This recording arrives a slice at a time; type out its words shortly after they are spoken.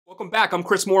Welcome back, I'm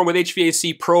Chris Moore with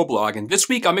HVAC Pro Blog, and this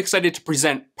week I'm excited to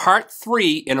present part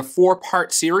 3 in a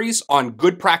 4-part series on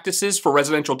good practices for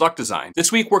residential duct design.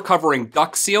 This week we're covering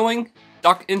duct sealing,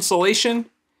 duct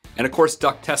insulation, and of course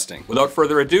duct testing. Without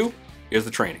further ado, here's the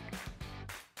training.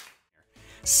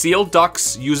 Seal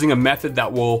ducts using a method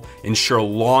that will ensure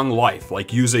long life,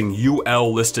 like using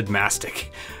UL listed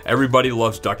mastic. Everybody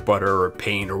loves duct butter or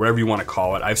paint or whatever you want to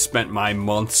call it. I've spent my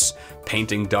months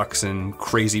painting ducts in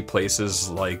crazy places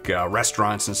like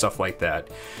restaurants and stuff like that.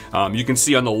 You can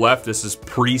see on the left, this is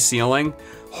pre-sealing.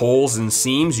 Holes and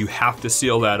seams, you have to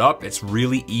seal that up. It's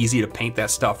really easy to paint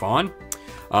that stuff on.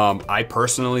 I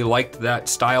personally liked that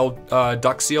style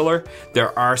duct sealer.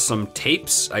 There are some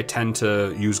tapes. I tend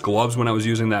to use gloves when I was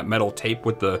using that metal tape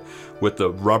with the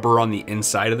rubber on the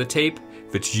inside of the tape.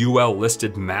 If it's UL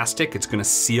listed mastic, it's gonna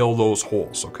seal those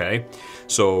holes, okay?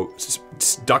 So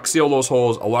duct seal those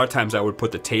holes. A lot of times I would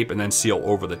put the tape and then seal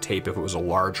over the tape if it was a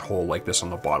large hole like this on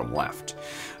the bottom left.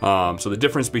 So the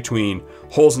difference between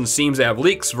holes and seams that have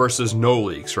leaks versus no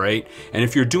leaks, right? And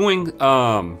if you're doing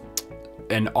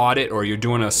an audit or you're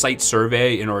doing a site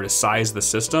survey in order to size the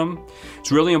system,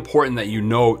 it's really important that you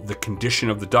know the condition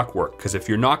of the ductwork, because if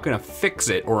you're not going to fix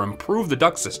it or improve the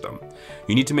duct system,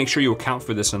 you need to make sure you account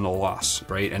for this in the loss,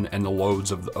 right? And the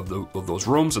loads of those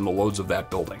rooms and the loads of that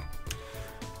building.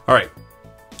 All right.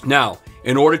 Now,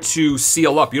 in order to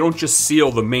seal up, you don't just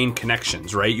seal the main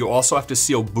connections, right? You also have to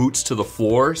seal boots to the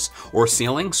floors or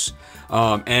ceilings.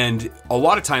 And a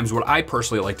lot of times what I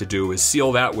personally like to do is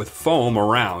seal that with foam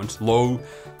around,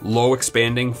 low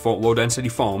expanding, low density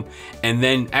foam. And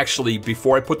then actually,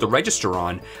 before I put the register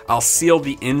on, I'll seal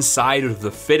the inside of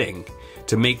the fitting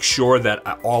to make sure that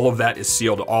all of that is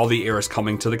sealed. All the air is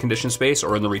coming to the conditioned space,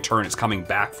 or in the return, it's coming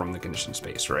back from the conditioned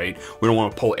space, right? We don't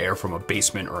want to pull air from a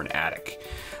basement or an attic.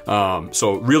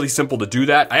 So really simple to do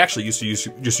that. I actually used to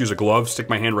just use a glove, stick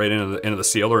my hand right into the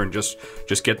sealer and just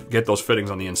get those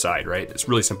fittings on the inside, right? It's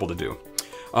really simple to do.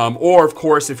 Or of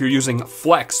course, if you're using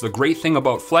Flex, the great thing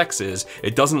about Flex is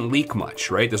it doesn't leak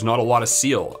much, right? There's not a lot of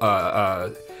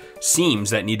seams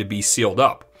that need to be sealed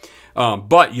up.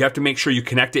 But you have to make sure you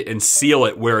connect it and seal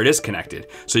it where it is connected.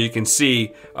 So you can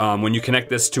see when you connect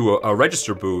this to a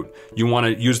register boot, you want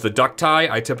to use the duct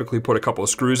tie. I typically put a couple of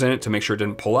screws in it to make sure it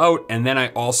didn't pull out, and then I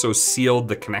also sealed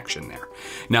the connection there.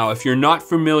 Now, if you're not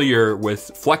familiar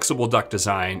with flexible duct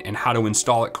design and how to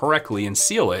install it correctly and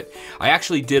seal it, I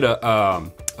actually did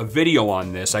a video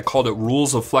on this. I called it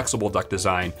Rules of Flexible Duct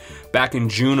Design back in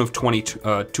June of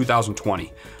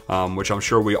 2020. Which I'm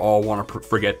sure we all want to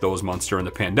forget those months during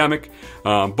the pandemic.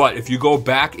 But if you go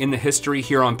back in the history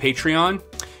here on Patreon,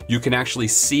 you can actually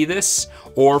see this.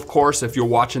 Or of course, if you're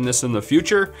watching this in the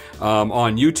future,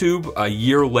 on YouTube, a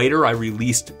year later, I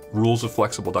released Rules of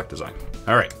Flexible Duct Design.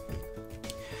 All right.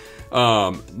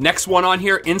 Next one on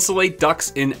here, insulate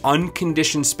ducts in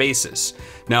unconditioned spaces.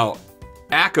 Now,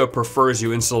 ACA prefers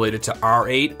you insulate it to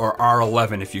R8 or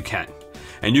R11 if you can.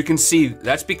 And you can see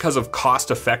that's because of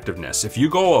cost effectiveness. If you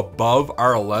go above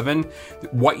R11,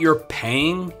 what you're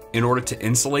paying in order to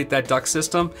insulate that duct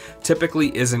system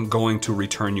typically isn't going to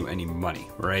return you any money,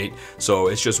 right? So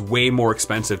it's just way more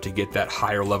expensive to get that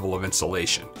higher level of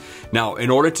insulation. Now,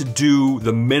 in order to do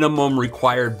the minimum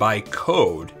required by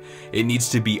code, it needs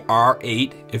to be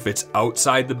R8 if it's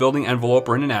outside the building envelope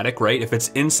or in an attic, right? If it's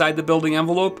inside the building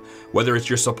envelope, whether it's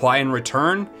your supply and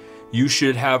return, you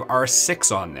should have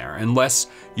R6 on there, unless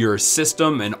your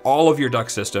system and all of your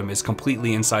duct system is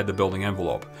completely inside the building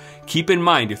envelope. Keep in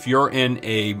mind, if you're in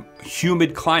a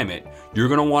humid climate, you're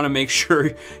gonna wanna make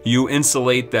sure you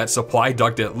insulate that supply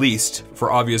duct at least,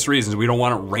 for obvious reasons. We don't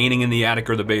want it raining in the attic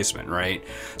or the basement, right?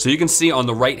 So you can see on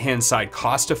the right-hand side,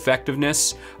 cost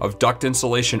effectiveness of duct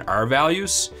insulation R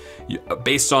values,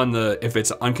 based on if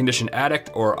it's unconditioned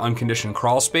attic or unconditioned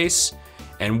crawl space,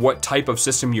 and what type of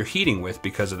system you're heating with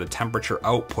because of the temperature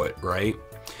output, right?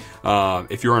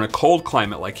 If you're in a cold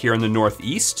climate like here in the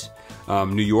Northeast,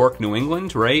 New York, New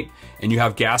England, right? And you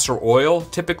have gas or oil,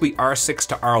 typically R6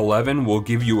 to R11 will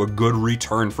give you a good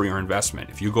return for your investment.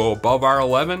 If you go above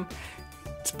R11,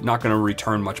 it's not gonna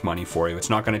return much money for you. It's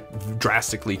not gonna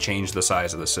drastically change the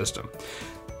size of the system.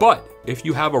 But if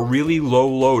you have a really low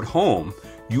load home,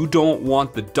 you don't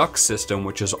want the duct system,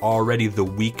 which is already the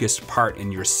weakest part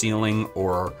in your ceiling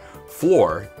or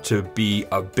floor, to be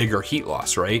a bigger heat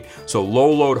loss, right? So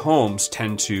low load homes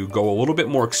tend to go a little bit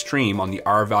more extreme on the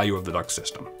R value of the duct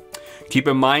system. Keep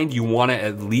in mind, you want to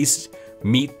at least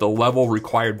meet the level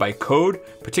required by code,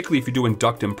 particularly if you're doing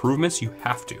duct improvements, you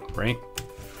have to, right?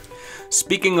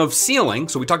 Speaking of sealing,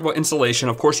 so we talked about insulation.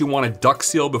 Of course, you want to duct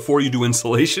seal before you do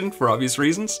insulation for obvious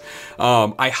reasons.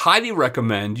 I highly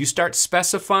recommend you start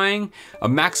specifying a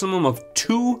maximum of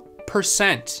 2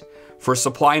 1% for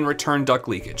supply and return duct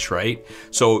leakage, right?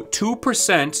 So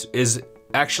 2% is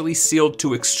actually sealed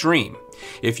to extreme.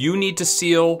 If you need to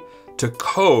seal to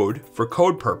code for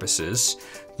code purposes,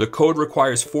 the code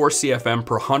requires 4 CFM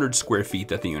per 100 square feet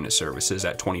that the unit services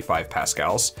at 25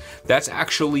 pascals. That's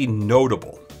actually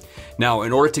notable. Now,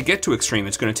 in order to get to extreme,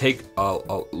 it's going to take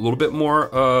a little bit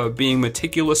more being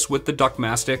meticulous with the duct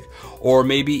mastic, or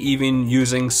maybe even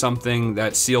using something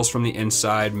that seals from the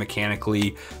inside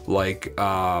mechanically, like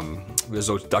there's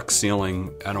those duct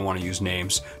sealing, I don't want to use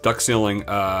names, duct sealing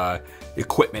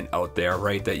equipment out there,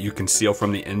 right, that you can seal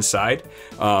from the inside.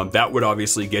 That would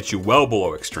obviously get you well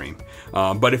below extreme.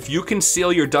 But if you can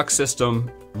seal your duct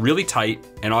system really tight,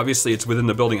 and obviously it's within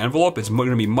the building envelope, it's going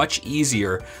to be much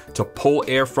easier to pull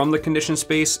air from the conditioned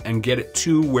space and get it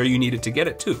to where you need it to get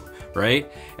it to,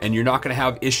 right? And you're not going to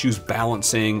have issues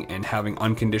balancing and having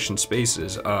unconditioned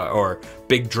spaces or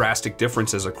big drastic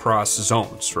differences across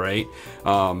zones, right?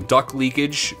 Duct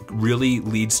leakage really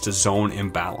leads to zone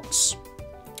imbalance.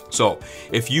 So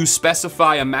if you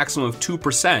specify a maximum of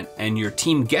 2% and your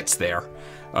team gets there,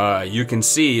 you can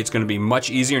see it's going to be much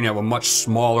easier, and you have a much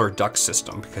smaller duct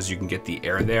system because you can get the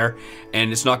air there, and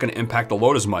it's not going to impact the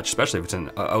load as much, especially if it's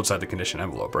outside the conditioned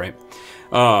envelope, right?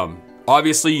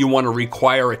 Obviously, you want to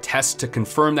require a test to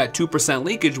confirm that 2%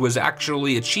 leakage was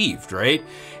actually achieved, right?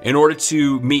 In order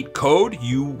to meet code,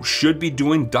 you should be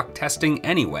doing duct testing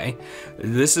anyway.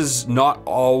 This is not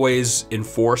always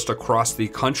enforced across the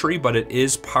country, but it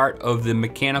is part of the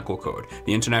mechanical code,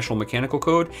 the International Mechanical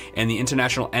Code and the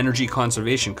International Energy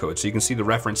Conservation Code. So you can see the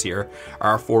reference here,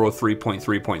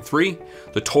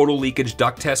 R403.3.3. The total leakage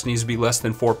duct test needs to be less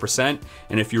than 4%.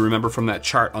 And if you remember from that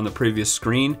chart on the previous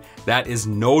screen, that is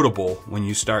notable when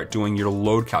you start doing your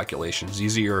load calculations.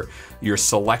 These are your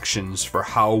selections for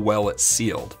how well it's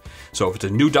sealed. So if it's a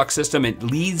new duct system, it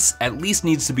at least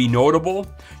needs to be notable.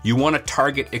 You want to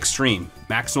target extreme,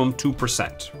 maximum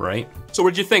 2%, right? So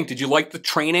what did you think? Did you like the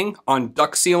training on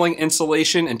duct sealing,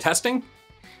 installation, and testing?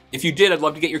 If you did, I'd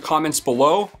love to get your comments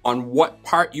below on what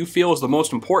part you feel is the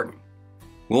most important.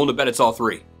 Willing to bet it's all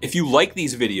 3. If you like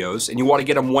these videos and you want to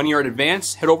get them 1 year in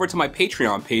advance, head over to my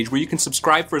Patreon page where you can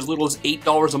subscribe for as little as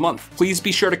 $8 a month. Please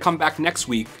be sure to come back next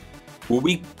week where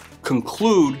we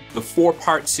conclude the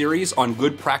 4-part series on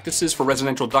good practices for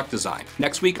residential duct design.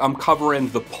 Next week, I'm covering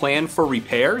the plan for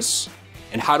repairs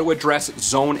and how to address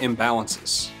zone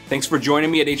imbalances. Thanks for joining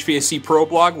me at HVAC Pro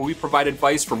Blog, where we provide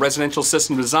advice for residential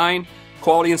system design,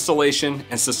 quality installation,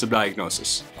 and system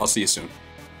diagnosis. I'll see you soon.